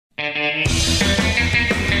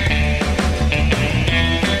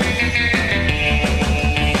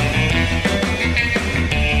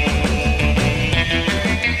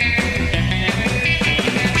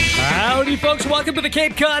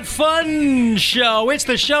Cape Cod Fun Show. It's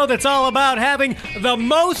the show that's all about having the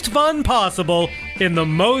most fun possible in the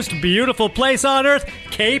most beautiful place on earth,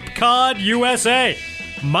 Cape Cod, USA.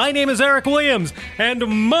 My name is Eric Williams, and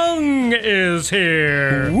Mung is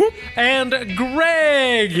here. Whoop. And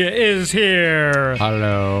Greg is here.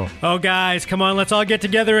 Hello. Oh, guys, come on, let's all get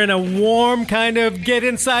together in a warm kind of get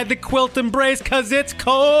inside the quilt embrace, because it's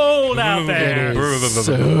cold out there. It is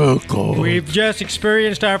so cold. We've just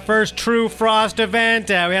experienced our first true frost event.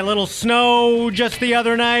 We had a little snow just the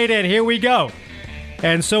other night, and here we go.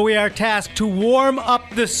 And so we are tasked to warm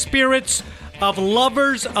up the spirits of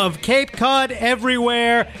lovers of Cape Cod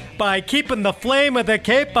everywhere by keeping the flame of the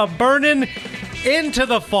Cape a burning into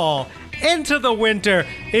the fall, into the winter,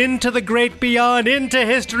 into the great beyond, into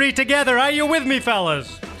history together. Are you with me,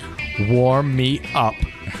 fellas? Warm me up.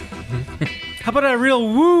 How about a real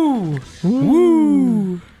woo?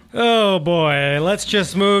 Woo. Oh, boy. Let's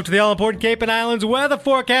just move to the all-important Cape and Islands weather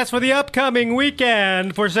forecast for the upcoming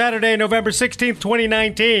weekend for Saturday, November 16th,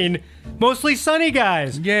 2019. Mostly sunny,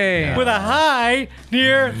 guys. Yay. With a high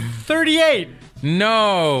near 38.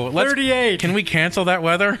 No. 38. Can we cancel that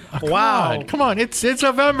weather? Wow. Come on. It's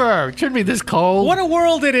November. It shouldn't be this cold. What a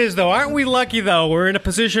world it is, though. Aren't we lucky, though? We're in a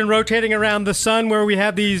position rotating around the sun where we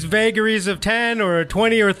have these vagaries of 10 or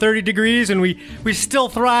 20 or 30 degrees, and we still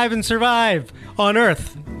thrive and survive on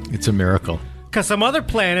Earth. It's a miracle. Because some other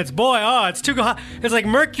planets, boy, it's too hot. It's like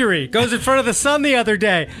Mercury goes in front of the sun the other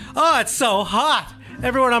day. Oh, it's so hot.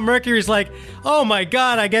 Everyone on Mercury is like, oh my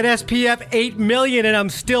God, I get SPF 8 million and I'm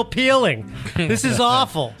still peeling. This is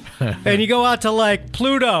awful. And you go out to like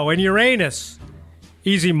Pluto and Uranus.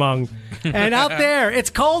 Easy, Mung. And out there, it's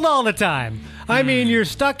cold all the time. I mean, you're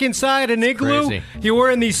stuck inside an igloo. crazy. You're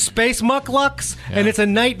wearing these space mucklucks, and it's a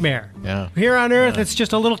nightmare. Yeah. Here on Earth, it's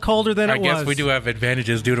just a little colder than I it was. guess we do have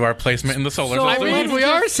advantages due to our placement in the solar So, system. I mean, we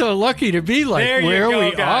are so lucky to be like There where you go,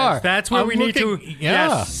 we guys. are. That's where I'm we need to looking-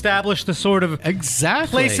 Yeah. establish the sort of Exactly.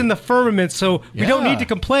 place in the firmament, so we don't Yeah. need to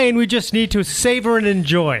complain. We just need to savor and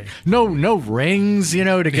enjoy. No rings,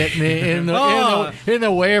 to get in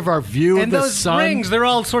the way of our view And of the those sun. rings, they're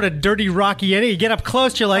all sort of dirty, rocky. And you get up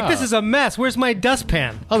close, you're like, this is a mess. Where's my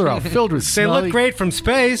dustpan? Oh, they're all filled with They smelly. look great from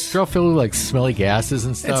space. They're all filled with like smelly gases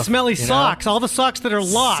and stuff. And smelly you know? socks. All the socks that are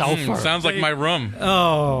lost. Sulfur. Sounds like my room.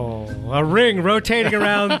 Oh, a ring rotating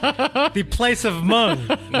around the place of Mung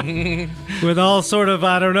with all sort of,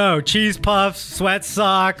 I don't know, cheese puffs, sweat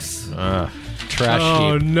socks. Trash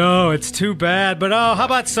Oh, heap. no, it's too bad. But, how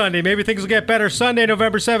about Sunday? Maybe things will get better. Sunday,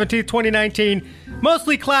 November 17th, 2019.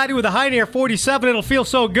 Mostly cloudy with a high near 47. It'll feel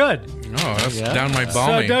so good. Oh, that's Yeah. down my So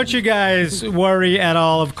balmy. don't you guys worry at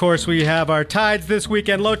all. Of course, we have our tides this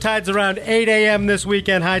weekend. Low tides around 8 a.m. this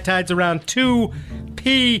weekend. High tides around 2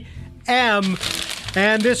 p.m.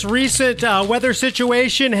 And this recent weather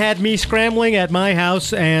situation had me scrambling at my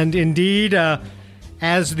house. And indeed,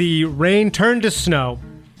 as the rain turned to snow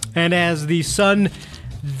and as the sun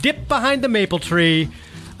dipped behind the maple tree,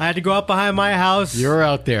 I had to go up behind my house. You were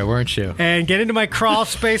out there, weren't you? And get into my crawl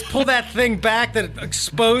space, pull that thing back that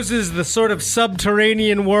exposes the sort of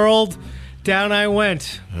subterranean world. Down I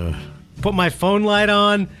went. Put my phone light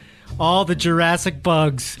on. All the Jurassic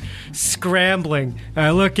bugs scrambling. I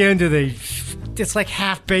look into it's like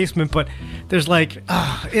half basement, but there's like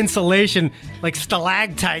insulation, like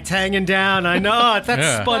stalactites hanging down. I know, it's that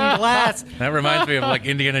Yeah. spun glass. That reminds me of like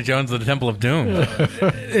Indiana Jones and the Temple of Doom.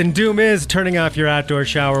 And Doom is turning off your outdoor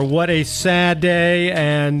shower. What a sad day.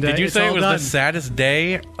 And Did you it's say all it was done. the saddest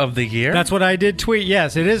day of the year? That's what I did tweet.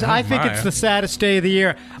 Yes, it is. I think my. it's the saddest day of the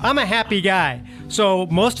year. I'm a happy guy. So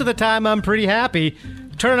most of the time I'm pretty happy.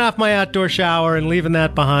 Turning off my outdoor shower and leaving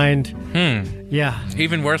that behind. Yeah.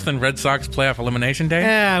 even worse than Red Sox playoff elimination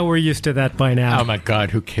day. We're used to that by now. Oh my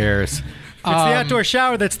God, who cares? It's the outdoor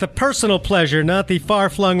shower that's the personal pleasure, not the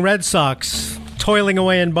far-flung Red Sox toiling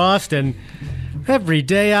away in Boston. Every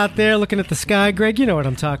day out there looking at the sky. Greg, you know what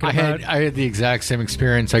I'm talking about. I had the exact same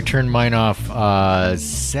experience. I turned mine off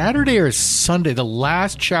Saturday or Sunday. The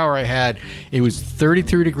last shower I had, it was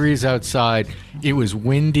 33 degrees outside. It was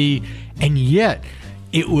windy, and yet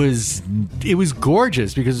it was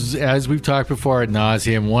gorgeous because, as we've talked before ad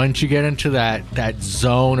nauseum, once you get into that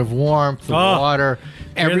zone of warmth, the water,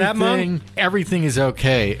 Hear that, Mom? everything is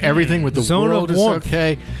okay. Everything with the Zone of world is warmth.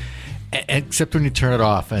 okay, except when you turn it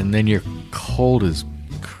off, and then you're cold as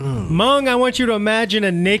Mung, I want you to imagine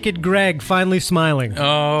a naked Greg finally smiling.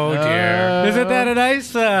 Oh dear. Isn't that a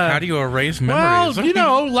nice... How do you erase memories?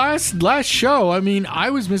 Well, last show, I mean, I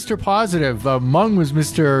was Mr. Positive. Mung was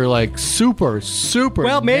Mr. like super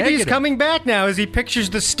Well, maybe he's negative. coming back now as he pictures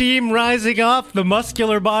the steam rising off the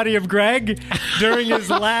muscular body of Greg during his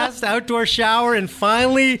last outdoor shower, and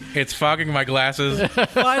finally It's fogging my glasses.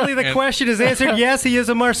 the question is answered. Yes, he is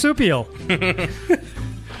a marsupial.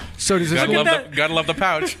 So does this Gotta love the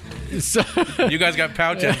pouch. so, You guys got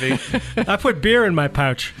pouch envy. I put beer in my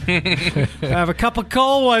pouch. I have a couple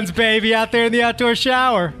cold ones, baby, out there in the outdoor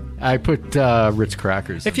shower. I put Ritz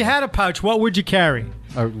crackers. If you had a pouch, what would you carry?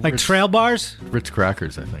 Like Ritz, trail bars? Ritz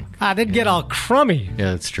crackers, I think. They'd get all crummy.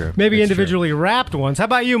 Yeah, that's true. Maybe That's individually wrapped ones. How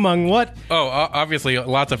about you, Mung? What? Oh, obviously,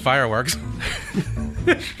 lots of fireworks.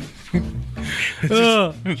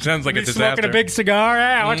 Ugh. It sounds like a You disaster. smoking a big cigar?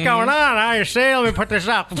 Yeah, what's going on? How you say? Let me put this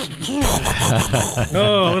up.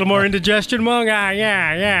 Oh, a little more indigestion, Mung?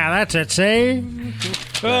 Yeah, that's it, see?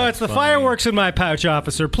 Oh, it's the fireworks in my pouch,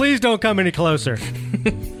 officer. Please don't come any closer.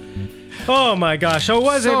 Oh, my gosh. So it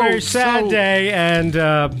was a very sad day, and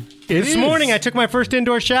this morning I took my first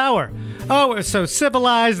indoor shower. Oh, it was so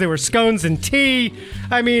civilized. There were scones and tea.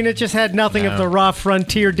 I mean, it just had nothing of the raw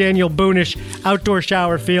frontier Daniel Boonish outdoor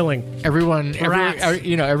shower feeling. Everyone Rats.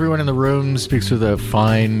 in the room speaks with a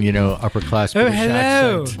fine, upper class Oh, British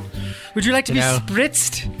hello. accent. Would you like to be know.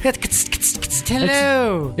 spritzed?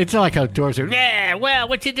 Hello. It's not like outdoors. Yeah, well,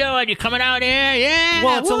 what you doing? You coming out here? Yeah.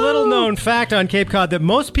 Well, it's a little known fact on Cape Cod that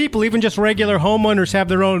most people, even just regular homeowners, have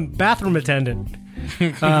their own bathroom attendant.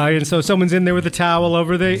 And so someone's in there with a towel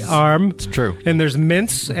over the arm. It's true. And there's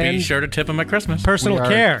mints Be and sure to tip him at Christmas. personal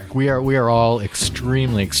care. We are all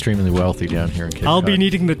extremely wealthy down here in Cape I'll Cod. be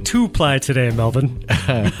needing the 2-ply today, Melvin.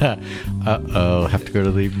 Have to go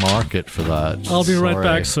to the market for that. I'll be right Sorry.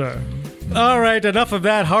 back, sir. All right, enough of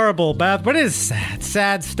that horrible bath. But it is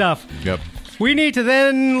sad stuff. Yep. We need to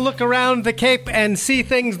then look around the Cape and see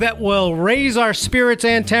things that will raise our spirits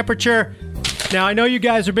and temperature. Now, I know you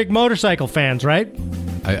guys are big motorcycle fans, right?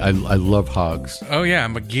 I love hogs. Oh yeah,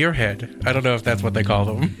 I'm a gearhead. I don't know if that's what they call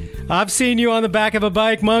them. I've seen you on the back of a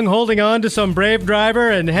bike, Mung, holding on to some brave driver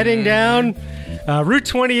and heading down Route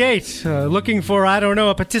 28, looking for, I don't know,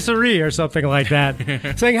 a patisserie or something like that.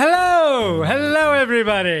 Saying, hello,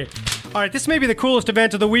 everybody. All right, this may be the coolest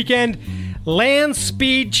event of the weekend. Land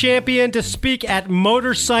Speed Champion to speak at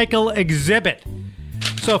Motorcycle Exhibit.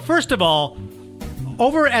 So first of all,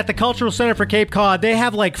 over at the Cultural Center for Cape Cod, they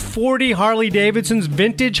have like 40 Harley-Davidsons,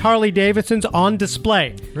 vintage Harley-Davidsons on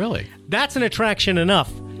display. Really? That's an attraction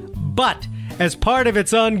enough. But as part of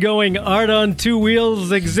its ongoing Art on Two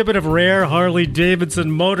Wheels exhibit of rare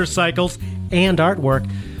Harley-Davidson motorcycles and artwork,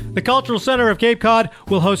 the Cultural Center of Cape Cod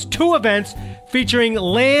will host 2 events featuring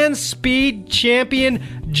Land Speed Champion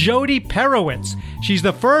Jody Perowitz. She's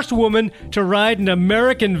the first woman to ride an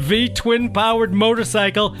American V twin-powered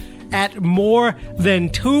motorcycle at more than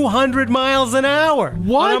 200 miles an hour.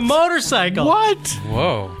 What? On a motorcycle. What?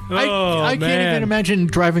 Whoa. I can't man. even imagine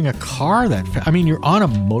driving a car that fast. I mean, you're on a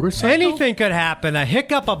motorcycle? Anything could happen. A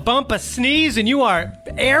hiccup, a bump, a sneeze, and you are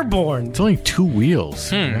airborne. It's only 2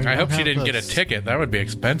 wheels. I hope she didn't get a ticket. That would be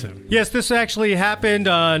expensive. Yes, this actually happened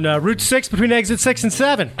on Route 6 between exit 6 and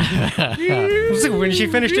 7. When she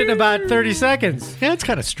finished it in about 30 seconds. Yeah, it's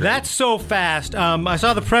kind of strange. That's so fast. I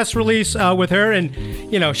saw the press release with her, and,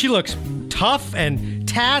 she looks tough and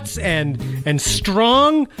tats and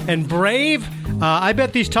strong and brave. I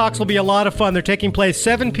bet these talks will be a lot of fun. They're taking place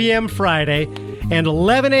 7 p.m. Friday and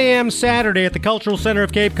 11 a.m. Saturday at the Cultural Center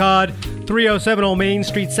of Cape Cod, 307 Old Main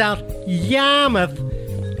Street, South Yarmouth.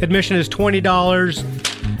 Admission is $20.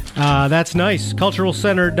 That's nice.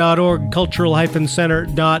 Culturalcenter.org,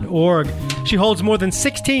 cultural-center.org. She holds more than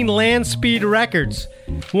 16 land speed records,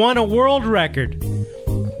 won a world record.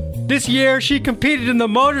 This year, she competed in the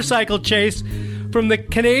motorcycle chase from the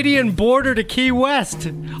Canadian border to Key West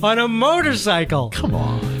on a motorcycle. Come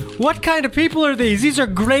on. What kind of people are these? These are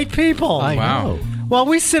great people. I Wow. know. While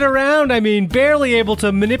we sit around, barely able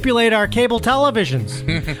to manipulate our cable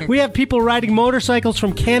televisions, we have people riding motorcycles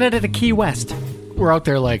from Canada to Key West. We're out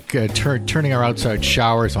there like turning our outside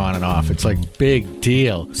showers on and off. It's like big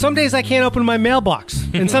deal. Some days I can't open my mailbox,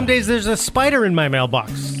 and some days there's a spider in my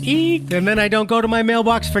mailbox. Eek. And then I don't go to my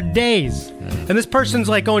mailbox for days. And this person's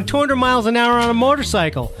like going 200 miles an hour on a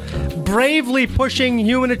motorcycle, bravely pushing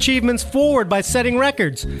human achievements forward by setting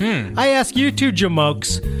records. I ask you two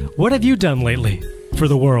jamokes, what have you done lately for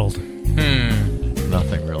the world?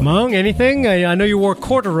 Nothing really. Mung, anything? I know you wore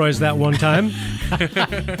corduroys that one time.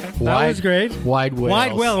 That was great. Wide whales.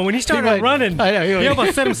 Wide well. And when he started running, I know, he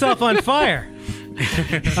almost set himself on fire.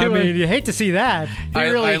 I mean, you hate to see that.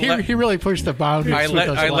 He really pushed the boundaries. I with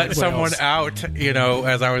those let light someone whales. out,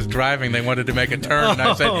 as I was driving. They wanted to make a turn, and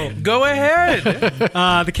I said, "Go ahead."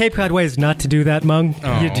 The Cape Cod way is not to do that, Mung.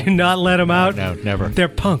 Oh. You do not let them out. No, never. They're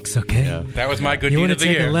punks, okay? Yeah. That was my good You deed want of to the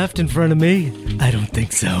take a year. left in front of me? I don't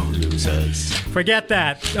think so. Losers. Forget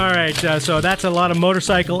that. All right, so that's a lot of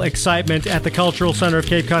motorcycle excitement at the Cultural Center of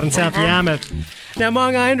Cape Cod in South Yarmouth. Now,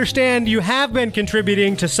 Mung, I understand you have been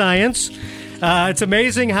contributing to science. It's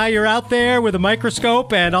amazing how you're out there with a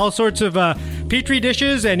microscope and all sorts of petri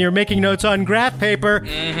dishes, and you're making notes on graph paper,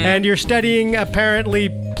 and you're studying, apparently,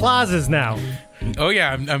 plazas now. Oh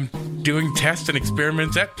yeah, I'm doing tests and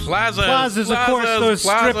experiments at plazas. Plazas, of course, those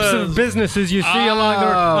strips of businesses you see along the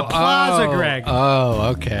road. A plaza, Greg. Oh,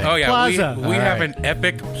 okay. Oh yeah, Plaza. we have an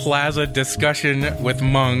epic plaza discussion with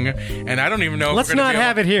Mung, and I don't even know. Let's not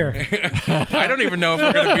have it here. I don't even know if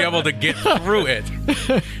we're going to be able to get through it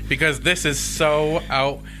because this is so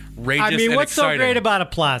outrageous. I mean, and what's exciting. so great about a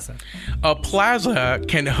plaza? A plaza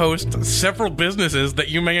can host several businesses that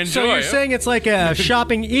you may enjoy. So you're saying it's like a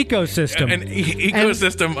shopping ecosystem. An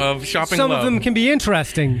ecosystem of shopping Some love. of them can be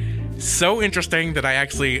interesting. So interesting that I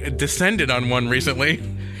actually descended on one recently.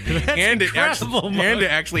 And incredible, it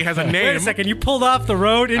actually has a name. Wait a second, you pulled off the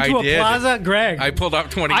road into I a did. plaza? Greg. I pulled up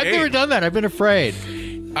 28. I've never done that. I've been afraid.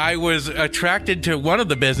 I was attracted to one of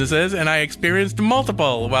the businesses, and I experienced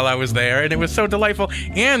multiple while I was there, and it was so delightful.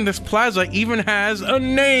 And this plaza even has a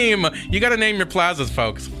name. You got to name your plazas,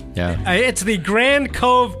 folks. Yeah. It's the Grand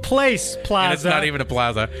Cove Place Plaza. And it's not even a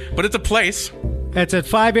plaza, but it's a place. It's at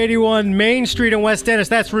 581 Main Street in West Dennis.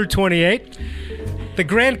 That's Route 28. The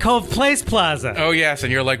Grand Cove Place Plaza. Oh yes,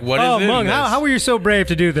 and you're like, what is Oh, in Mung, this? how were you so brave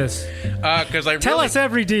to do this? Because I Tell really- us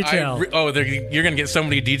every detail. You're gonna get so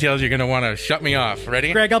many details. You're gonna want to shut me off.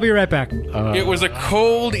 Ready? Greg, I'll be right back. It was a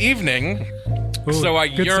cold evening. Ooh, So I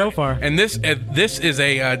good yearn- so far. And this is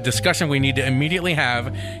a discussion we need to immediately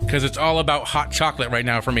have because it's all about hot chocolate right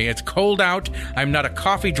now for me. It's cold out. I'm not a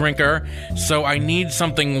coffee drinker, so I need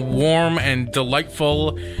something warm and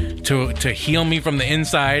delightful to heal me from the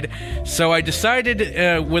inside. So I decided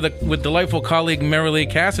with delightful colleague Marilee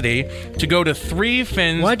Cassidy to go to Three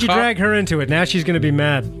Fins. Why'd you drag her into it? Now she's going to be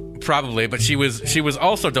mad. Probably, but she was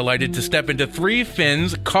also delighted to step into Three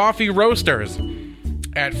Fins Coffee Roasters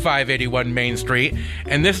at 581 Main Street.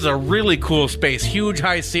 And this is a really cool space. Huge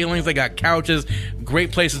high ceilings. They got couches,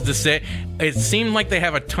 great places to sit. It seemed like they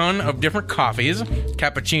have a ton of different coffees,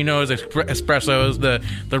 cappuccinos, espressos,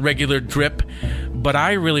 the regular drip. But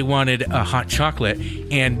I really wanted a hot chocolate,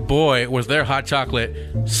 and boy, was their hot chocolate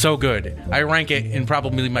so good. I rank it in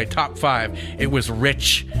probably my top 5. It was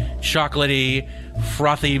rich, chocolatey,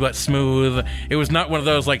 frothy but smooth. It was not one of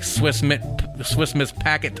those like Swiss Miss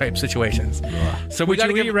packet type situations. So we Which got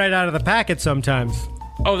to you give. eat right out of the packet sometimes.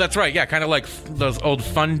 Oh, that's right. Yeah, kind of like those old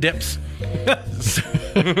Fun Dips.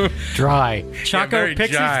 Dry. Choco very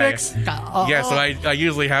Pixie dry. Sticks? Yeah, so I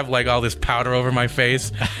usually have like all this powder over my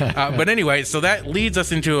face. But anyway, so that leads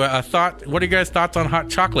us into a thought. What are you guys' thoughts on hot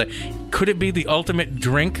chocolate? Could it be the ultimate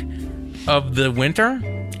drink of the winter?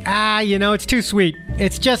 It's too sweet.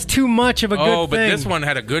 It's just too much of a good thing. Oh, but this one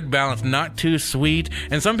had a good balance, not too sweet.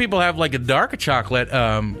 And some people have like a dark chocolate,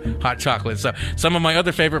 hot chocolate. So some of my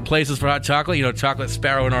other favorite places for hot chocolate, Chocolate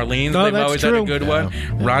Sparrow in Orleans. Oh, They've that's always true. had a good one.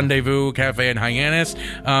 Rendezvous Cafe in Hyannis.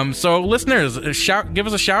 So listeners, give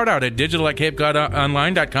us a shout out at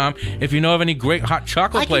digital@capecodonline.com if you know of any great hot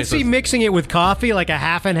chocolate I can places. see mixing it with coffee, like a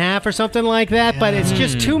half and half or something like that, but it's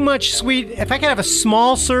just too much sweet. If I could have a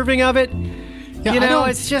small serving of it,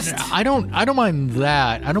 it's just... I don't mind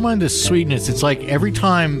that. I don't mind the sweetness. It's like every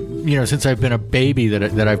time, since I've been a baby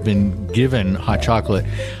that I've been given hot chocolate,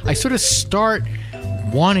 I sort of start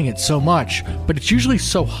wanting it so much, but it's usually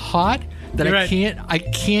so hot that You're I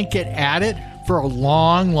right. can't get at it for a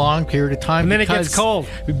long, long period of time. And then it gets cold.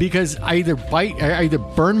 Because I either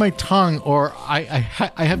burn my tongue or I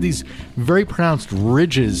have these very pronounced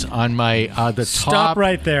ridges on my the Stop top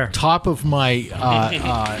right there. top of my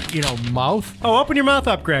mouth. Oh, open your mouth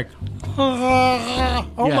up, Greg. Oh,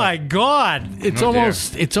 Yeah. my God. It's Oh, dear.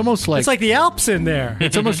 almost like It's like the Alps in there.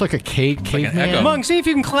 it's almost like a caveman. echo. Mung, see if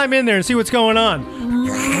you can climb in there and see what's going on.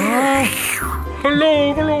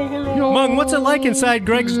 Hello. Mung, what's it like inside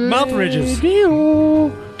Greg's mouth ridges?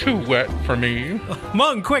 Too wet for me.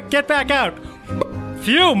 Mung, quick, get back out.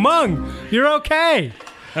 Phew, Mung, you're okay.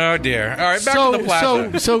 Oh dear. All right, back to the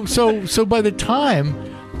plaza. So by the time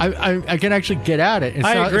I can actually get at it, it's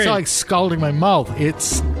I agree. not like scalding my mouth.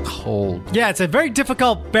 It's cold, Yeah, it's a very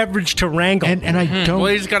difficult beverage to wrangle. and I don't.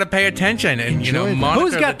 Well, you just got to pay attention and Enjoy it. monitor.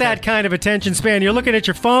 Who's got that kind of attention span? You're looking at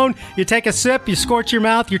your phone, you take a sip, you scorch your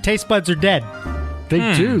mouth, your taste buds are dead.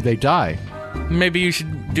 They do. They die. maybe you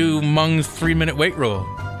should do Mung's 3-minute wait rule.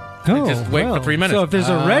 Oh, Just wait for 3 minutes. So if there's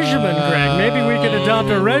a regimen, Greg, maybe we could adopt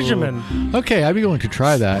a regimen. Okay, I'd be willing to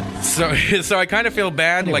try that. So I kind of feel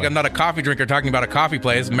bad, like I'm not a coffee drinker talking about a coffee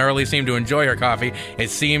place. Merrily seemed to enjoy her coffee.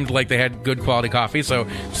 It seemed like they had good quality coffee, so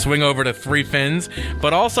swing over to Three Fins.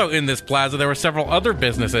 But also in this plaza, there were several other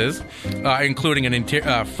businesses, including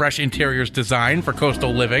an fresh interiors design for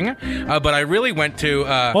coastal living. But I really went to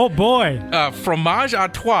Oh boy. Fromage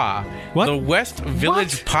à Trois, What? the West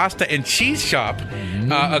Village Pasta and Cheese Shop.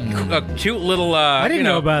 A cute little, I didn't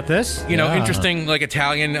know about this. know, interesting, like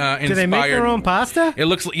Italian inspired. Do they make their own pasta? It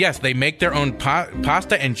looks, yes, they make their own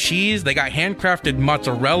pasta and cheese. They got handcrafted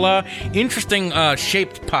mozzarella, interesting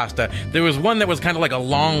shaped pasta. There was one that was kind of like a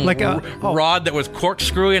long rod that was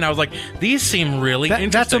corkscrewy, and I was like, these seem really interesting.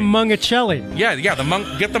 That's a mungacelli. Yeah, get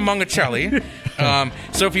the mungacelli.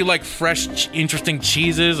 So if you like fresh, interesting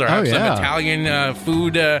cheeses or have some Italian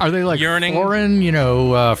food, Are they like yearning,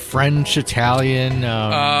 foreign, French, Italian?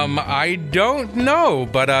 I don't know,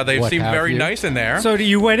 but they What seem have very you? nice in there. So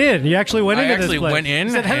you went in. You actually went I into actually this place. went in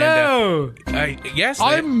You said, and, hello. Yes,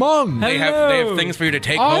 I'm Mung. they have things for you to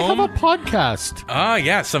take I home. have a podcast.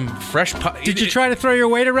 Yeah, some fresh. Did you try to throw your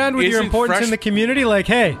weight around with your Isn't importance fresh- in the community? Like,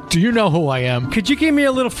 hey, Do you know who I am? could you give me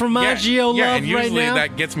a little formaggio yeah, love and usually right now?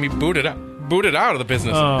 that gets me booted out of the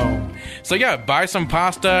business. Oh. So yeah, buy some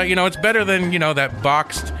pasta. It's better than that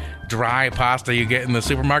boxed dry pasta you get in the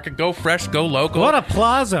supermarket. Go fresh, go local. What a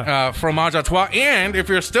plaza. Fromage à Trois. And if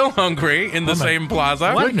you're still hungry in the same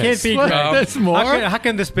plaza, What can't be What? Greg? There's more? How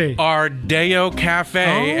can this be? Ardeo Cafe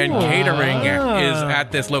and Catering is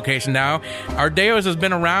at this location now. Ardeo's has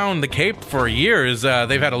been around the Cape for years.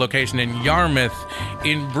 They've had a location in Yarmouth,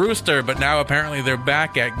 in Brewster, but now apparently they're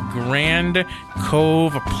back at Grand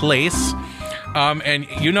Cove Place. And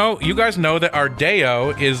you guys know that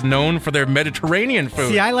Ardeo is known for their Mediterranean food.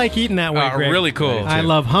 See, I like eating that way, Greg. Really cool. I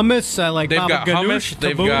love hummus. I like They've baba got ganoush, hummus.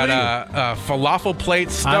 They've tabbouleh. got falafel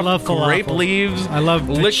plates, stuffed love falafel. grape leaves. I love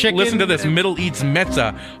the chicken. Listen to this: Middle Eats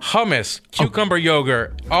mezza, hummus, cucumber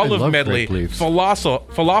yogurt, olive love medley, grape leaves.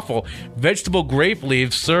 falafel, vegetable grape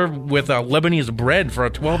leaves served with Lebanese bread for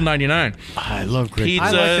 $12.99. I love grape. Pizza.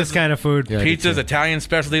 I like this kind of food. Yeah, I do Pizzas, too. Italian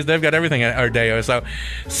specialties, they've got everything at Ardeo.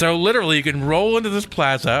 So literally, you can roll into this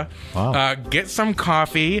plaza, Wow. get some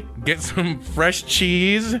coffee, get some fresh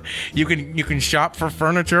cheese. You can shop for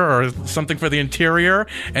furniture or something for the interior,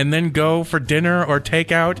 and then go for dinner or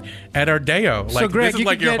takeout at Ardeo. So, Greg, this is you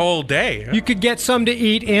like could your get- whole day. You could get some to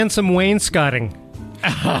eat and some wainscoting.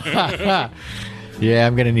 Yeah,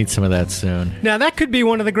 I'm going to need some of that soon. Now, that could be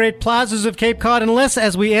one of the great plazas of Cape Cod, unless,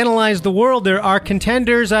 as we analyze the world, there are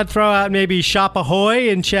contenders. I'd throw out maybe Shop Ahoy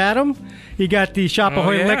in Chatham. You got the Shop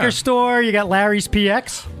Ahoy yeah. liquor store. You got Larry's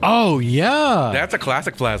PX, Oh, yeah. That's a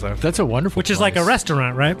classic plaza. That's a wonderful which is like a place.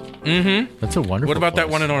 restaurant, right? That's a wonderful What about that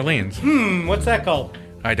place. one in Orleans? What's that called?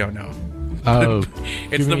 I don't know. Oh,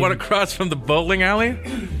 It's the one across from the bowling alley.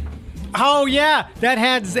 Oh, yeah. That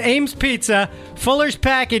has Ames Pizza, Fuller's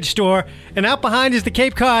Package Store, and out behind is the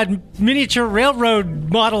Cape Cod Miniature Railroad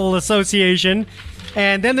Model Association.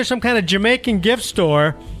 And then there's some kind of Jamaican gift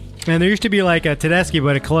store. And there used to be like a Tedeschi,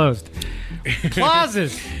 but it closed.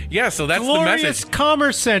 Plazas. Yeah, so that's the Glorious message.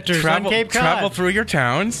 commerce centers on Cape Cod. Travel through your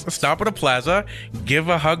towns, stop at a plaza, give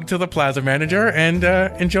a hug to the plaza manager, and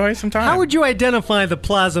enjoy some time. How would you identify the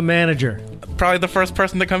plaza manager? Probably the first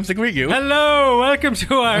person that comes to greet you. Hello, welcome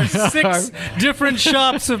to our 6 different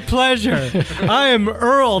shops of pleasure. I am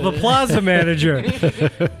Earl, the plaza manager.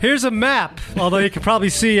 Here's a map, although you can probably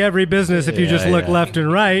see every business if you just look left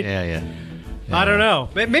and right. yeah. I don't know.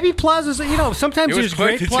 Maybe plazas, sometimes It was there's quite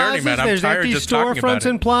great the journey, plazas. man. I'm There's tired empty just talking about storefronts it.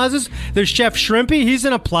 in plazas. There's Chef Shrimpy. He's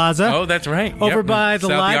in a plaza. Oh, that's right. Over Yep. by the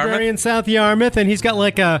South library Yarmouth. in South Yarmouth, and he's got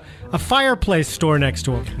like a fireplace store next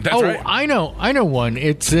to him. That's right. I know one.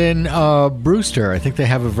 It's in Brewster. I think they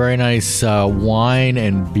have a very nice wine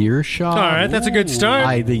and beer shop. All right, that's a good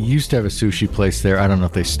start. They used to have a sushi place there. I don't know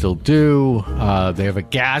if they still do. They have a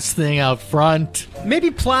gas thing out front. Maybe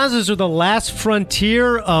plazas are the last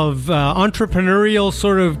frontier of entrepreneurial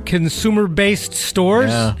sort of consumer-based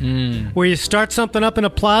stores, Yeah. where you start something up in a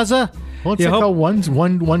plaza. Well, it's you like hope-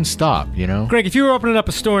 a one stop, Greg, if you were opening up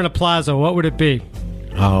a store in a plaza, what would it be?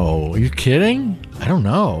 Oh, are you kidding? I don't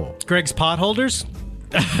know. Greg's Potholders?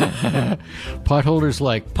 Potholders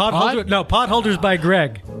like Potholders by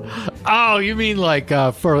Greg. Oh, you mean like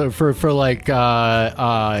for like Hot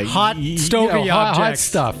stovey hot objects.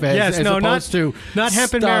 stuff? Yes, as no, opposed to not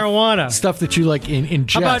hemp and stuff- marijuana. Stuff that you like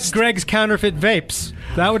ingest. How about Greg's counterfeit vapes?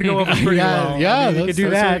 That would go over pretty well. Yeah, I mean, you could do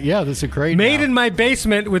that. That's a great. Made in my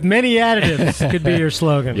basement with many additives could be your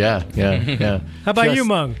slogan. Yeah. How about you,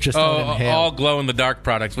 Mung? Just don't inhale. All glow-in-the-dark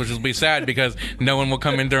products, which will be sad because no one will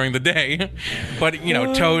come in during the day. But,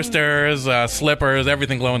 toasters, slippers,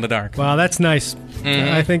 everything glow-in-the-dark. Wow, that's nice.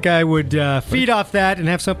 I think I would feed off that and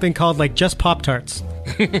have something called like just Pop-Tarts.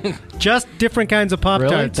 Just different kinds of Really?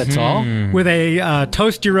 Pop-Tarts. That's all? With a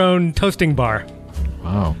toast your own toasting bar.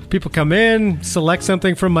 Wow. People come in, select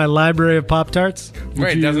something from my library of Pop-Tarts.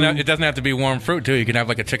 Right, it doesn't have to be warm fruit, too. You can have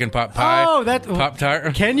like a chicken pot pie. Oh, that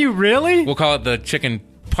Pop-Tart. Can you really? We'll call it the chicken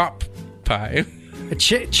pop pie. A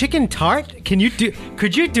chicken tart?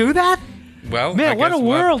 Could you do that? Well, Man, what a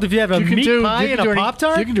world if you have a meat pie and a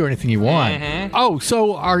Pop-Tart? You can do anything you want. Oh,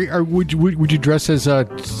 so would you dress as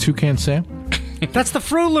Toucan Sam? That's the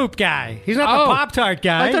Fruit Loop guy. He's not the Pop-Tart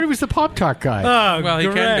guy. I thought he was the Pop-Tart guy. Oh, Well, he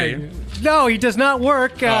can Greg. No, he does not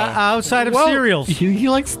work outside of cereals. He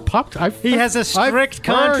likes Pop-Tarts. He has a strict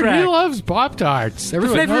contract. He loves Pop-Tarts.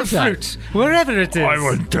 Everyone Favorite knows that. fruit, wherever it is. I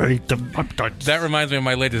want to eat the Pop-Tarts. That reminds me of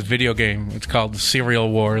my latest video game. It's called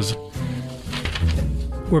Cereal Wars.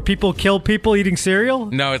 Where people kill people eating cereal?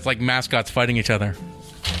 No, it's like mascots fighting each other.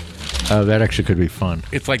 Oh, that actually could be fun.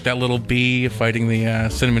 It's like that little bee fighting the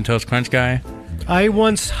Cinnamon Toast Crunch guy. I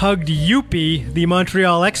once hugged Youppi, the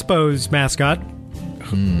Montreal Expos mascot.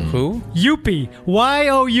 Who? Youppi.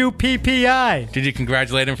 Y-O-U-P-P-I. Did you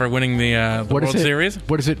congratulate him for winning the What World is it? Series?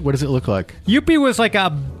 What does it look like? Youppi was like a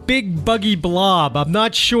big buggy blob. I'm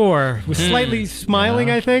not sure. Was slightly smiling,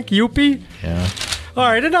 I think. Youppi. Yeah. All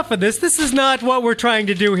right, enough of this. This is not what we're trying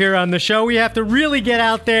to do here on the show. We have to really get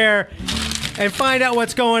out there and find out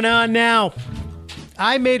what's going on now.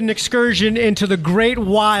 I made an excursion into the great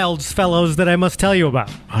wilds, fellows, that I must tell you about.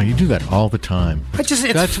 Oh, you do that all the time.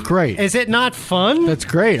 That's great. Is it not fun? That's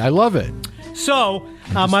great. I love it. So,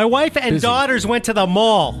 my wife and busy. daughters went to the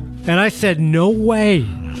mall, and I said, no way.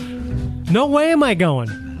 No way am I going.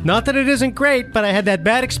 Not that it isn't great, but I had that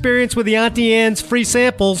bad experience with the Auntie Anne's free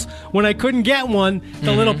samples when I couldn't get one.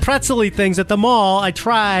 The little pretzel-y things at the mall, I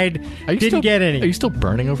tried, didn't get any. Are you still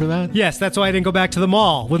burning over that? Yes, that's why I didn't go back to the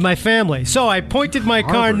mall with my family. So I pointed my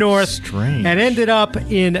car Harvard, north strange. and ended up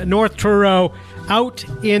in North Truro, out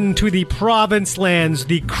into the province lands,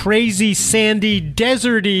 the crazy, sandy,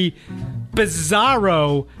 deserty,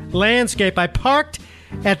 bizarro landscape. I parked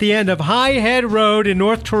at the end of High Head Road in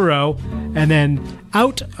North Truro and then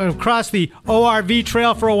out across the ORV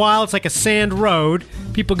trail for a while. It's like a sand road.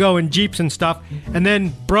 People go in Jeeps and stuff. And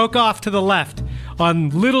then broke off to the left on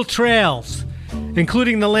little trails,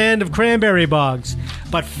 including the land of cranberry bogs.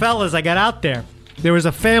 But fellas, I got out there. There was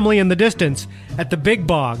a family in the distance at the Big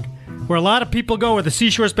Bog, where a lot of people go, where the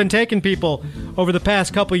seashore's been taking people over the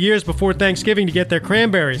past couple of years before Thanksgiving to get their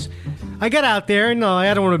cranberries. I got out there, and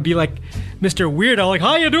I don't want to be like Mr. Weirdo, like,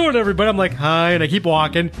 how you doing, everybody? I'm like, hi, and I keep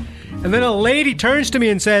walking. And then a lady turns to me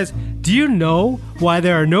and says, do you know why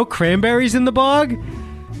there are no cranberries in the bog?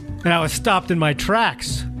 And I was stopped in my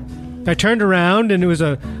tracks. I turned around, and it was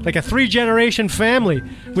like a 3-generation family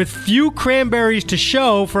with few cranberries to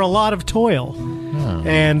show for a lot of toil.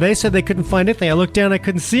 And they said they couldn't find anything. I looked down, I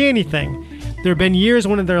couldn't see anything. There have been years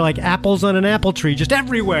when they're like apples on an apple tree, just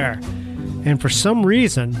everywhere. And for some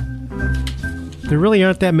reason, there really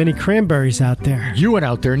aren't that many cranberries out there. You went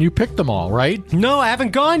out there and you picked them all, right? No, I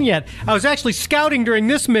haven't gone yet. I was actually scouting during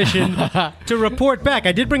this mission to report back.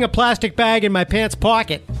 I did bring a plastic bag in my pants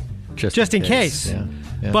pocket, just in case. Yeah.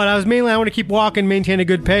 But I want to keep walking, maintain a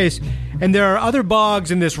good pace. And there are other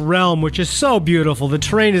bogs in this realm, which is so beautiful. The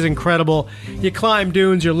terrain is incredible. You climb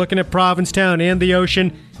dunes, you're looking at Provincetown and the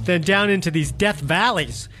ocean, then down into these death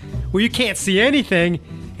valleys where you can't see anything,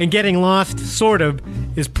 and getting lost, sort of,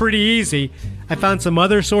 is pretty easy. I found some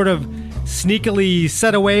other sort of sneakily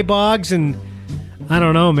set away bogs, and I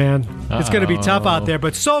don't know, man. It's going to be tough out there,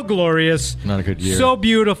 but so glorious. Not a good year. So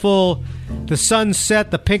beautiful. The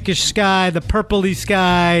sunset, the pinkish sky, the purpley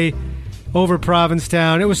sky over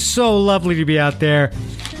Provincetown. It was so lovely to be out there.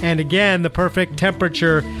 And again, the perfect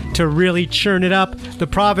temperature to really churn it up. The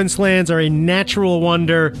province lands are a natural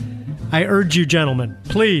wonder. I urge you, gentlemen,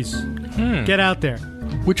 please get out there.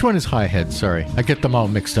 Which one is High Head? Sorry, I get them all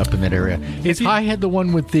mixed up in that area. Is High Head the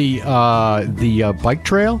one with the bike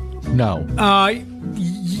trail? No.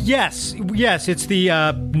 Yes, it's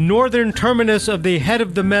the northern terminus of the Head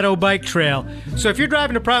of the Meadow bike trail. So if you're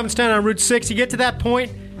driving to Provincetown on Route 6, you get to that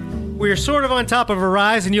point where you're sort of on top of a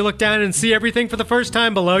rise and you look down and see everything for the first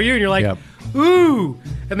time below you, and you're like, Yep. ooh.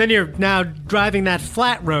 and then you're now driving that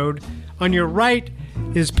flat road. On your right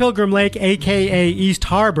is Pilgrim Lake, a.k.a. East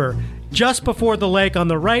Harbor. Just before the lake on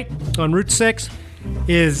the right, on Route 6,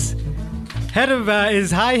 is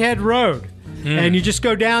High Head Road. And you just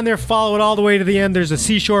go down there, follow it all the way to the end. There's a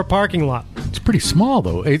seashore parking lot. It's pretty small,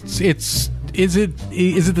 though. Is it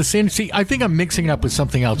the same? See, I think I'm mixing it up with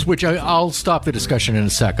something else, which I'll stop the discussion in a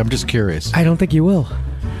sec. I'm just curious. I don't think you will.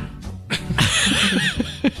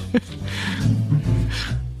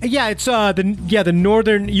 Yeah, it's the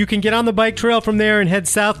northern. You can get on the bike trail from there and head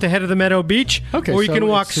south to Head of the Meadow Beach. Okay, or you so can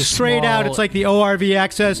walk it's a straight out. small- It's like the ORV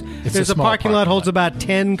access. There's a small parking lot, holds about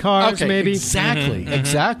 10 cars, Okay, maybe. exactly,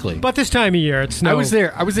 exactly. But this time of year, it's no. I was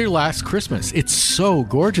there last Christmas. It's so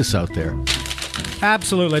gorgeous out there.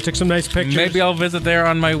 Absolutely. I took some nice pictures. Maybe I'll visit there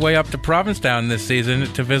on my way up to Provincetown this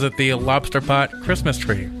season to visit the Lobster Pot Christmas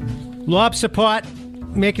tree. Lobster pot,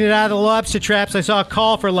 making it out of the lobster traps. I saw a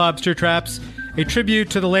call for lobster traps, a tribute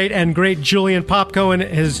to the late and great Julian Popko and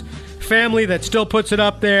his family that still puts it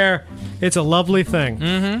up there. It's a lovely thing.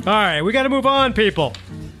 Mm-hmm. All right, we got to move on, people.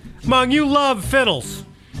 Mung, you love fiddles.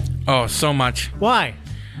 Oh, so much. Why?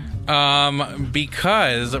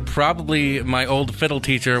 Because probably my old fiddle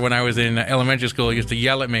teacher when I was in elementary school used to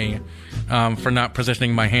yell at me for not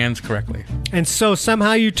positioning my hands correctly. And so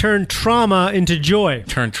somehow you turn trauma into joy.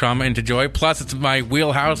 Turn trauma into joy. Plus, it's my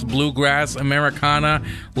wheelhouse, bluegrass, Americana,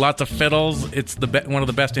 lots of fiddles. It's one of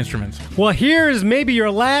the best instruments. Well, here is maybe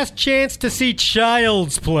your last chance to see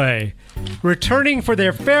Child's Play, returning for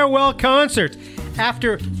their farewell concert.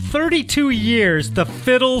 After 32 years, the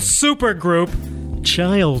fiddle supergroup,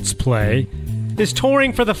 Child's Play, is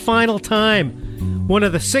touring for the final time. One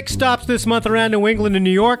of the 6 stops this month around New England and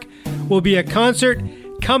New York will be a concert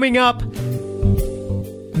coming up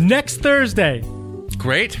next Thursday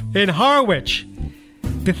Great. in Harwich.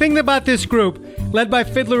 The thing about this group, led by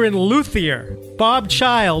fiddler and luthier Bob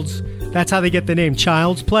Childs, that's how they get the name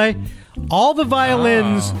Child's Play. All the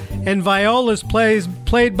violins and violas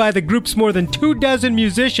played by the group's more than 24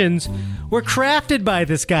 musicians were crafted by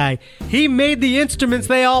this guy. He made the instruments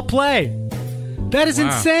they all play. That is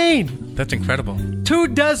insane. That's incredible.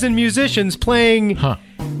 24 musicians playing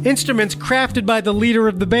instruments crafted by the leader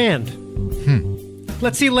of the band.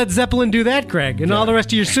 Let's see Led Zeppelin do that, Greg, and all the rest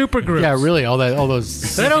of your supergroups. Yeah, really, all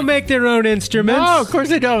those. They don't make their own instruments. No, of course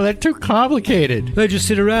they don't. They're too complicated. They just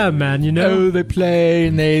sit around, man, you know? Oh, they play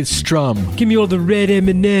and they strum. Give me all the red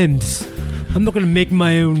M&Ms. I'm not going to make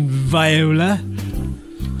my own viola.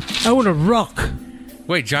 I want to rock.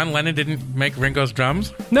 Wait, John Lennon didn't make Ringo's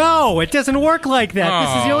drums? No, it doesn't work like that.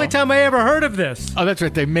 This is the only time I ever heard of this. Oh, that's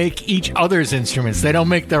right. They make each other's instruments. They don't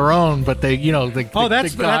make their own, but they,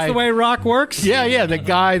 That's the way rock works? Yeah. The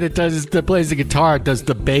guy that plays the guitar does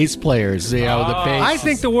the bass players. The bass. I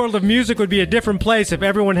think the world of music would be a different place if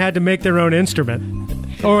everyone had to make their own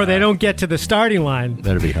instrument. Or they don't get to the starting line.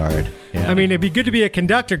 That'd be hard. Yeah. I mean, it'd be good to be a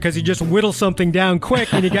conductor because you just whittle something down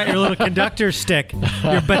quick and you got your little conductor stick,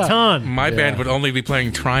 your baton. My band would only be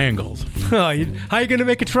playing triangles. How are you going to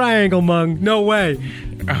make a triangle, Mung? No way.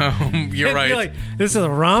 You're right. You're like, this is a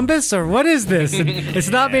rhombus or what is this? And it's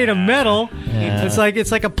not made of metal. Yeah. It's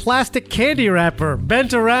like a plastic candy wrapper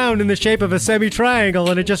bent around in the shape of a semi-triangle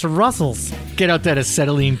and it just rustles. Get out that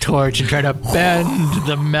acetylene torch and try to bend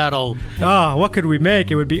the metal. Oh, what could we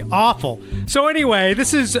make? It would be awful. So anyway,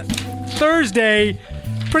 this is Thursday,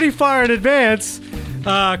 pretty far in advance.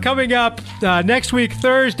 Coming up next week,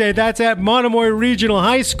 Thursday, that's at Monomoy Regional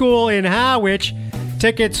High School in Harwich.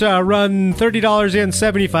 Tickets run $30 in,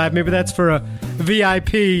 $75. Maybe that's for a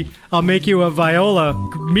VIP. I'll make you a viola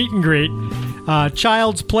meet and greet.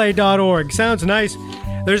 Childsplay.org. Sounds nice.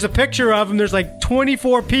 There's a picture of them. There's like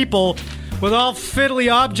 24 people with all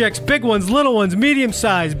fiddly objects, big ones, little ones,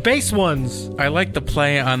 medium-sized, bass ones. I like the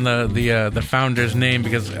play on the founder's name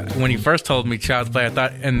because when he first told me Child's Play, I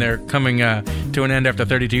thought, and they're coming to an end after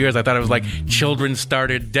 32 years, I thought it was like children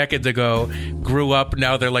started decades ago, grew up,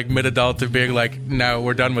 now they're like mid-adult to being like, now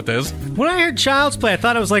we're done with this. When I heard Child's Play, I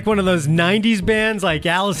thought it was like one of those 90s bands like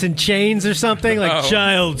Alice in Chains or something, like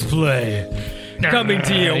Child's Play. Coming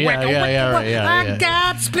to you. I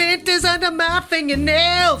got splinters under my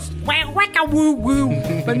fingernails. Wacka woo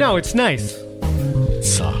woo. But no, it's nice.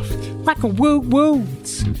 Soft. Wacka woo woo.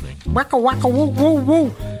 Soothing. Wacka wacka woo woo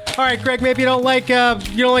woo. All right, Greg. Maybe you don't like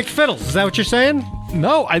fiddles. Is that what you're saying?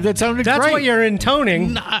 No, that sounded great. That's what you're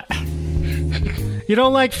intoning. You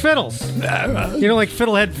don't like fiddles. You don't like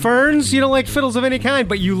fiddlehead ferns. You don't like fiddles of any kind,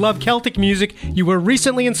 but you love Celtic music. You were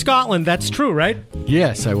recently in Scotland. That's true, right?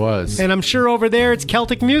 Yes, I was. And I'm sure over there it's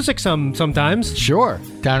Celtic music sometimes. Sure.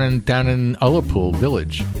 Down in Ullapool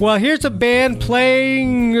Village. Well, here's a band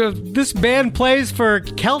playing. This band plays for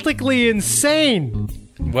Celtically Insane.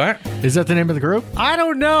 What? Is that the name of the group? I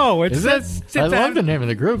don't know. It Is says. it? I love the name of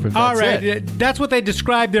the group. If All that's right, it. that's what they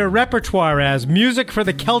describe their repertoire as: music for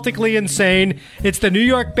the Celtically insane. It's the New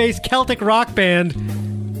York-based Celtic rock band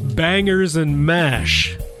Bangers and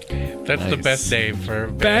Mash. That's the best name for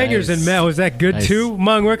Bangers and Mash. Was that good Nice. too?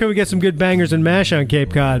 Mung, where can we get some good Bangers and Mash on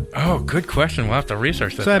Cape Cod? Oh, good question. We'll have to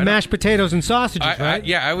research that. So I have mashed potatoes and sausages, right?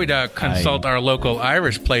 I would consult our local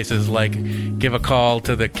Irish places, like give a call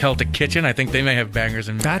to the Celtic Kitchen. I think they may have bangers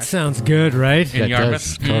and That mash sounds good, right? in That Yarmouth.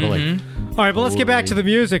 does, totally. All right, but let's get back to the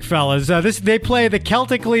music, fellas. They play the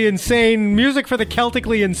Celtically insane music for the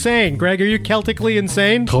Celtically insane. Greg, are you Celtically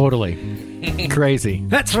insane? Totally. Crazy.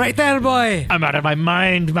 That's right there, boy. I'm out of my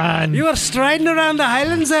mind, man. You were striding around the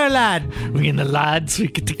Highlands there, lad. We and the lads, we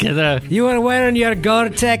get together. You were wearing your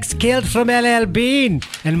Gore-Tex kilt from LL Bean,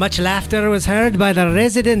 and much laughter was heard by the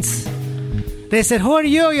residents. They said, "Who are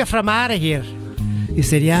you? You're from out of here." You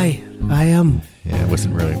said, "Yeah, I am. Yeah, it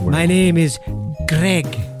wasn't really. My name is Greg.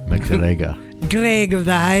 McGregor. Greg of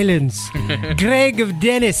the Highlands. Greg of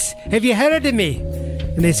Dennis. Have you heard of me?"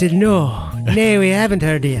 And they said, No, we haven't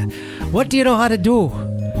heard of you. What do you know how to do?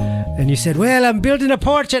 And you said, "Well, I'm building a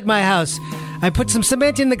porch at my house. I put some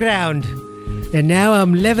cement in the ground, and now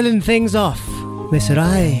I'm leveling things off." They said,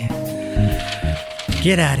 "Aye,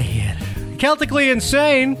 get out of here." Celtically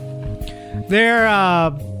insane.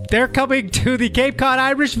 They're coming to the Cape Cod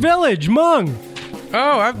Irish Village, Mung.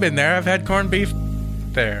 Oh, I've been there. I've had corned beef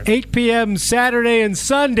there. 8 p.m. Saturday and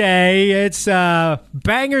Sunday. It's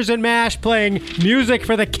Bangers and Mash playing music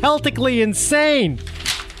for the Celtically insane.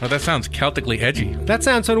 Oh, that sounds Celtically edgy. That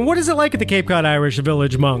sounds fun. What is it like at the Cape Cod Irish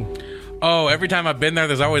Village, Mung? Oh, every time I've been there,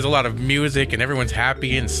 there's always a lot of music, and everyone's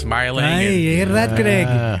happy and smiling Hey, you hear that, Greg?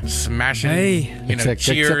 and smashing, Hey. Except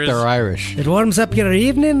cheers. they're Irish. It warms up your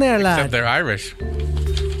evening there, Except lad. they're Irish.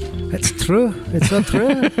 It's true. It's so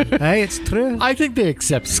true. Hey, it's true. I think they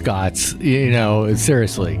accept Scots.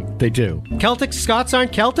 Seriously, they do. Celtic Scots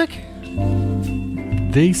aren't Celtic?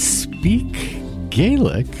 They speak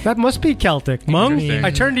Gaelic. That must be Celtic. Mung, Interesting.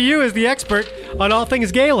 I turn to you as the expert on all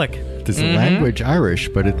things Gaelic. There's a language Irish,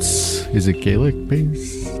 but is it Gaelic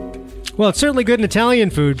based? Well, it's certainly good in Italian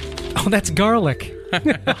food. Oh, that's garlic.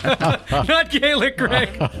 Not Gaelic, Greg.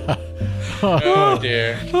 Oh,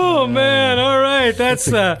 dear. Oh man! All right, that's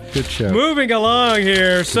good show. moving along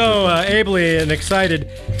here so ably and excited.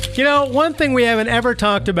 You know, one thing we haven't ever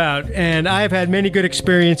talked about, and I've had many good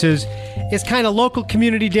experiences, is kind of local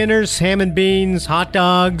community dinners, ham and beans, hot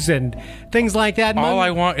dogs, and things like that. All I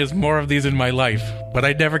want is more of these in my life, but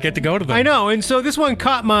I never get to go to them. I know, and so this one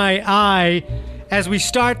caught my eye as we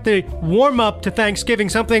start the warm-up to Thanksgiving,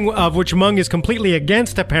 something of which Mung is completely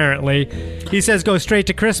against, apparently. He says go straight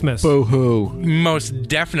to Christmas. Boo-hoo. Most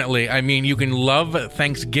definitely. I mean, you can love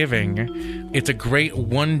Thanksgiving. It's a great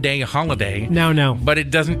one-day holiday. No. But it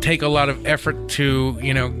doesn't take a lot of effort to,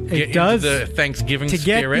 get does. into the Thanksgiving To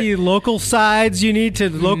get spirit. the local sides, you need to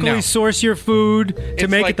locally No. source your food to It's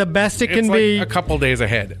make like- it the best it can it's be. like a couple days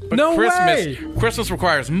ahead. But No Christmas, way! Christmas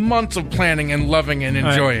requires months of planning and loving and All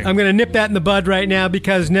right, enjoying. I'm going to nip that in the bud right now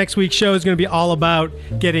because next week's show is going to be all about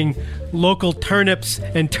getting local turnips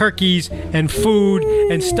and turkeys and food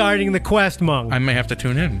and starting the quest, Mung. I may have to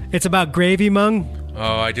tune in. It's about gravy, Mung.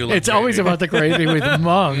 Oh, I do love It's always gravy. about the gravy with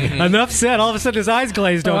Mung. Enough said. All of a sudden, his eyes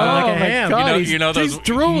glazed over like a my ham. God, You know he's those-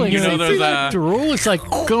 drooling. you know See those, that drool? It's like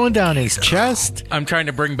going down his chest. I'm trying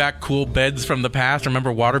to bring back cool beds from the past.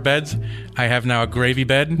 Remember water beds? I have now a gravy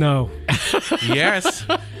bed. No. Yes.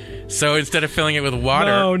 So instead of filling it with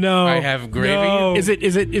water, No. I have gravy. No. Is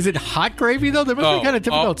it hot gravy though? That must be kind of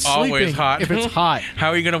difficult always sleeping hot. if it's hot. How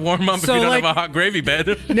are you going to warm up So, if you don't like- have a hot gravy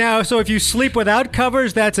bed? Now, so if you sleep without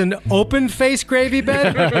covers, that's an open face gravy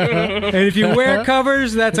bed. And if you wear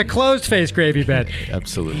covers, that's a closed face gravy bed.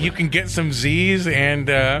 Absolutely. You can get some Z's and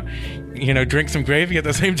drink some gravy at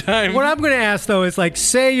the same time. What I'm going to ask though is like,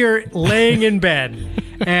 say you're laying in bed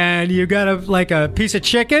and you got a piece of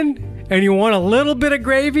chicken and you want a little bit of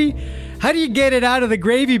gravy. How do you get it out of the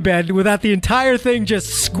gravy bed without the entire thing just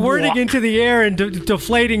squirting into the air and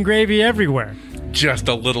deflating gravy everywhere? Just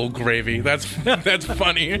a little gravy. That's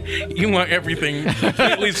funny. You want everything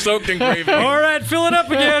completely soaked in gravy. All right, fill it up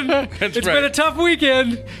again. That's It's right. been a tough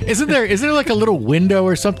weekend. Is there like a little window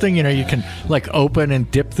or something? You can like open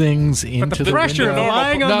and dip things into the pressure window. of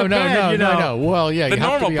lying on the bed, No. Well, yeah, The you have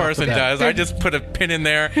to normal be off person the bed. does. I just put a pin in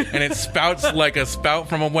there and it spouts like a spout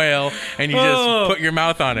from a whale, and you Oh. just put your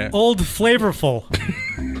mouth on it. Old flavorful.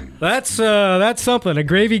 That's something. A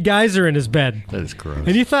gravy geyser in his bed. That is gross.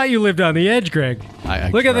 And you thought you lived on the edge, Greg. I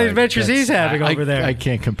Look at the tried. adventures he's having over there. I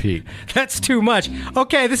can't compete. That's too much.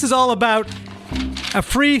 Okay, this is all about a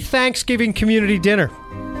free Thanksgiving community dinner.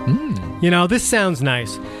 You know, this sounds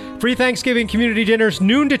nice. Free Thanksgiving community dinners,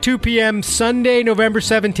 noon to 2 p.m., Sunday, November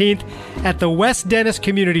 17th at the West Dennis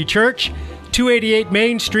Community Church, 288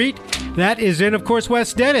 Main Street. That is in, of course,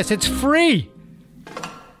 West Dennis. It's free.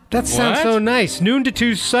 That sounds so nice. Noon to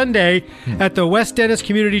 2 Sunday at the West Dennis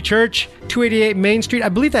Community Church, 288 Main Street. I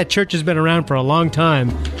believe that church has been around for a long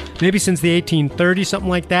time, maybe since the 1830s, something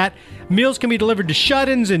like that. Meals can be delivered to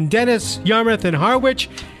shut-ins in Dennis, Yarmouth, and Harwich.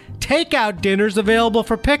 Takeout dinners available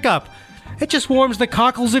for pickup. It just warms the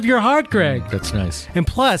cockles of your heart, Greg. That's nice. And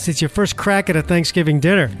plus, it's your first crack at a Thanksgiving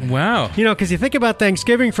dinner. Wow. You know, because you think about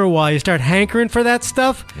Thanksgiving for a while, you start hankering for that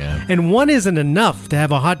stuff. Yeah. And one isn't enough to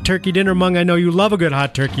have a hot turkey dinner. Mung, I know you love a good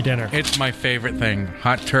hot turkey dinner. It's my favorite thing.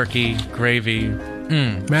 Hot turkey, gravy,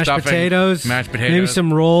 Mashed stuffing, potatoes. mashed potatoes. Maybe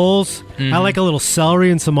some rolls. I like a little celery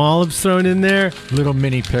and some olives thrown in there. Little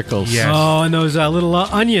mini pickles. Yes. Oh, and those little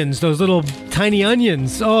onions, those little tiny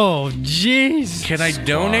onions. Oh, jeez. Can I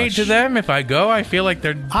donate to them if I go? I feel like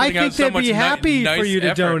they're putting I out think so they'd much be happy nice for you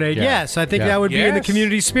to effort. donate. Yeah. Yes, I think Yeah. that would be in the Yes.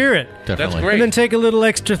 community spirit. Definitely. That's great. And then take a little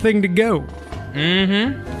extra thing to go.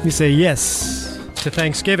 Mm-hmm. You say yes to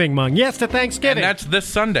Thanksgiving, Mung. Yes to And Thanksgiving. that's this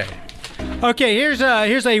Sunday. Okay, here's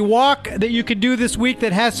a walk that you could do this week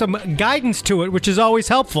that has some guidance to it, which is always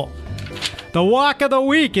helpful. The walk of the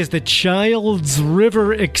week is the Childs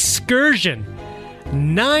River Excursion.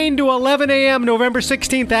 9 to 11 a.m. November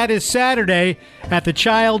 16th, that is Saturday, at the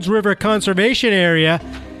Childs River Conservation Area,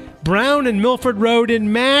 Brown and Milford Road in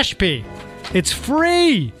Mashpee. It's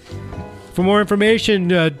free. For more information,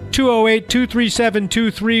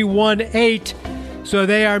 208-237-2318. So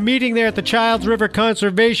they are meeting there at the Childs River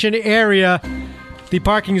Conservation Area. The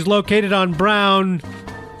parking is located on Brown,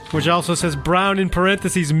 which also says Brown in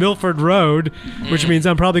parentheses Milford Road, which means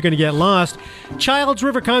I'm probably going to get lost. Childs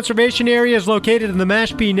River Conservation Area is located in the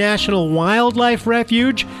Mashpee National Wildlife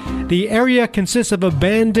Refuge. The area consists of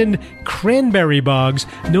abandoned cranberry bogs,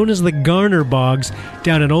 known as the Garner Bogs,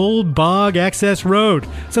 down an old bog access road.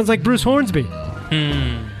 Sounds like Bruce Hornsby.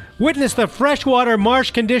 Witness the freshwater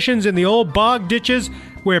marsh conditions in the old bog ditches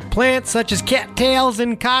where plants such as cattails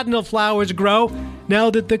and cardinal flowers grow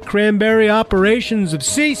now that the cranberry operations have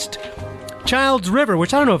ceased. Childs River,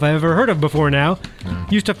 which I don't know if I've ever heard of before now,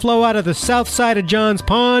 used to flow out of the south side of Johns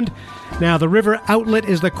Pond. Now the river outlet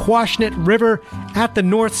is the Quashnet River at the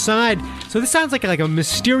north side. So this sounds like a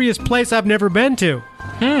mysterious place I've never been to.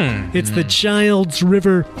 It's the Childs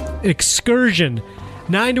River Excursion.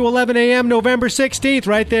 9 to 11 a.m. November 16th,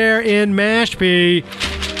 right there in Mashpee.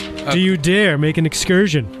 Do you dare make an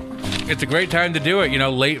excursion? It's a great time to do it,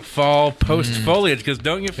 late fall, post-foliage, because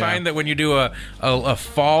don't you find that when you do a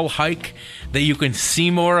fall hike that you can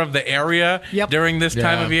see more of the area during this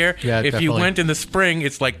time of year? Yeah, if definitely. you went in the spring,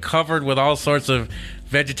 it's like covered with all sorts of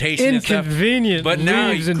vegetation and stuff. Inconvenient But now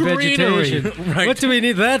leaves and greenery. vegetation. Right. What do we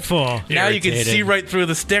need that for? Now you can see right through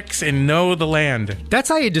the sticks and know the land. That's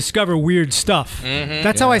how you discover weird stuff.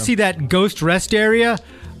 That's how I see that ghost rest area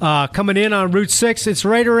coming in on Route 6. It's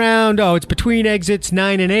right around, it's between exits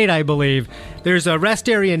 9 and 8, I believe. There's a rest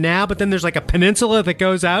area now, but then there's like a peninsula that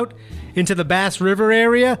goes out into the Bass River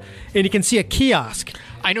area, and you can see a kiosk.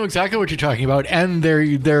 I know exactly what you're talking about, and there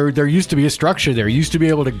used to be a structure there. You used to be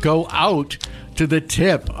able to go out to the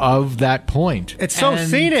tip of that point. It's so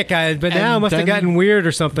scenic, but now it must have then gotten weird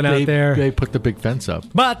or something out there. They put the big fence up.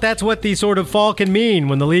 But that's what the sort of fall can mean.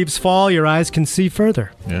 When the leaves fall, your eyes can see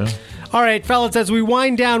further. Yeah. All right, fellas, as we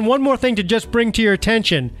wind down, one more thing to just bring to your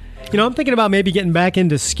attention. I'm thinking about maybe getting back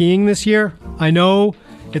into skiing this year. I know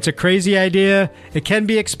it's a crazy idea. It can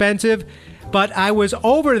be expensive. But I was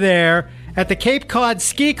over there at the Cape Cod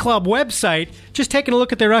Ski Club website, just taking a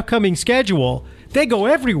look at their upcoming schedule. They go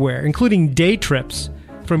everywhere, including day trips.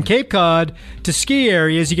 From Cape Cod to ski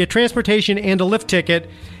areas, you get transportation and a lift ticket.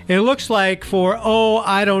 It looks like for,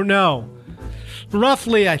 I don't know,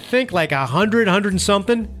 roughly, I think, like 100 and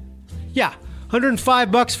something. Yeah,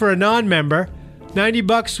 $105 for a non-member,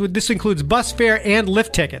 $90 this includes bus fare and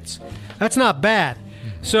lift tickets. That's not bad.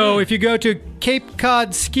 So if you go to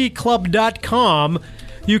CapeCodSkiClub.com,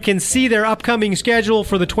 you can see their upcoming schedule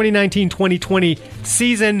for the 2019-2020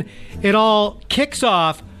 season. It all kicks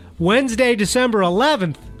off Wednesday, December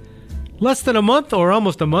 11th. Less than a month, or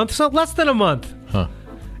almost a month, so less than a month. Huh.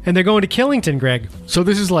 And they're going to Killington, Greg. So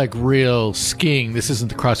this is like real skiing. This isn't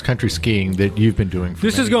the cross-country skiing that you've been doing for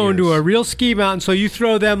This is many going to years. a real ski mountain, so you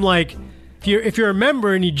throw them like, if you're a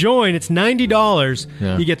member and you join, it's $90.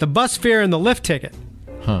 Yeah. You get the bus fare and the lift ticket.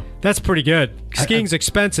 Huh. That's pretty good. Skiing's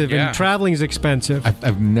expensive and traveling's expensive.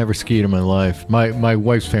 I've never skied in my life. My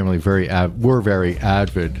wife's family were very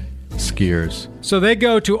avid skiers. So they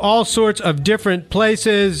go to all sorts of different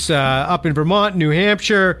places up in Vermont, New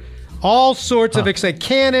Hampshire, all sorts of exciting.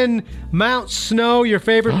 Cannon, Mount Snow, your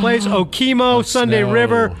favorite place, Okemo, Sunday Snow.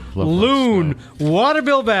 River, Love Loon,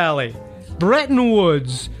 Waterville Valley, Bretton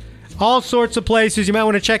Woods, all sorts of places. You might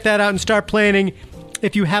want to check that out and start planning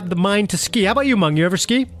if you have the mind to ski. How about you, Mung? You ever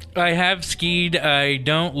ski? I have skied. I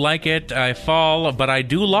don't like it. I fall, but I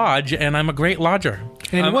do lodge, and I'm a great lodger.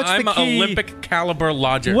 And what's the I'm key? an Olympic caliber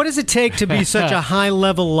lodger. What does it take to be such a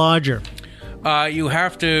high-level lodger? You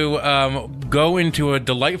have to go into a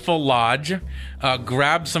delightful lodge,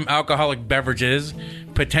 grab some alcoholic beverages,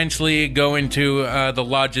 potentially go into the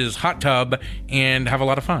lodge's hot tub, and have a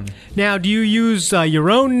lot of fun. Now, do you use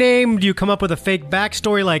your own name? Do you come up with a fake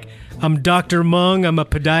backstory like, I'm Dr. Mung, I'm a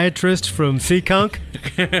podiatrist from Seekonk?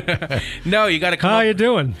 No, you got to come How up. you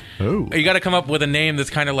doing? Oh. You got to come up with a name that's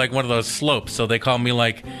kind of like one of those slopes. So they call me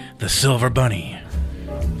like the Silver Bunny.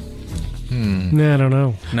 I don't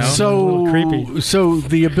know. No. So creepy. So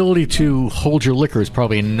the ability to hold your liquor is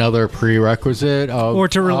probably another prerequisite of, Or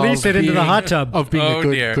to release of it into the being- hot tub. of being Oh, a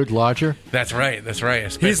good dear. good lodger. That's right. That's right.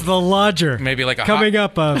 He's the lodger. Maybe like a coming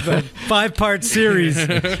hot- up a 5-part series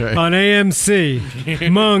right. on AMC.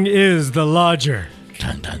 Mung is the lodger.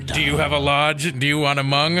 Do you have a lodge? Do you want a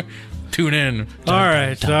mung? Tune in. All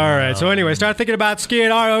right. So anyway, start thinking about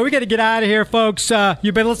skiing. All right, we got to get out of here, folks.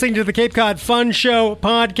 You've been listening to the Cape Cod Fun Show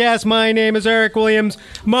podcast. My name is Eric Williams.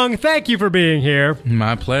 Mung, thank you for being here.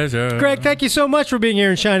 My pleasure. Greg, thank you so much for being here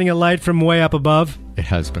and shining a light from way up above. It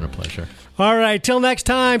has been a pleasure. All right, till next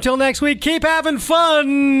time, till next week, keep having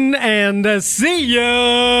fun and see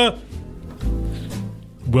ya.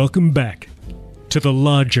 Welcome back to the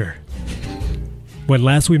lodger. When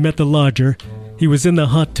last we met the lodger, he was in the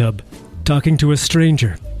hot tub talking to a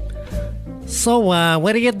stranger. So,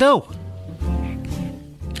 what do you do?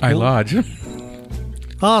 I lodge.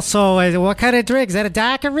 Oh, so what kind of drink? Is that a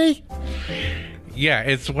daiquiri? Yeah,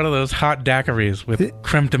 it's one of those hot daiquiris with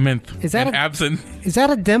creme de menthe Is that and a- absinthe Is that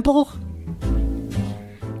a dimple?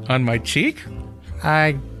 on my cheek.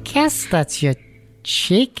 I guess that's your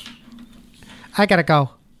cheek. I gotta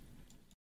go.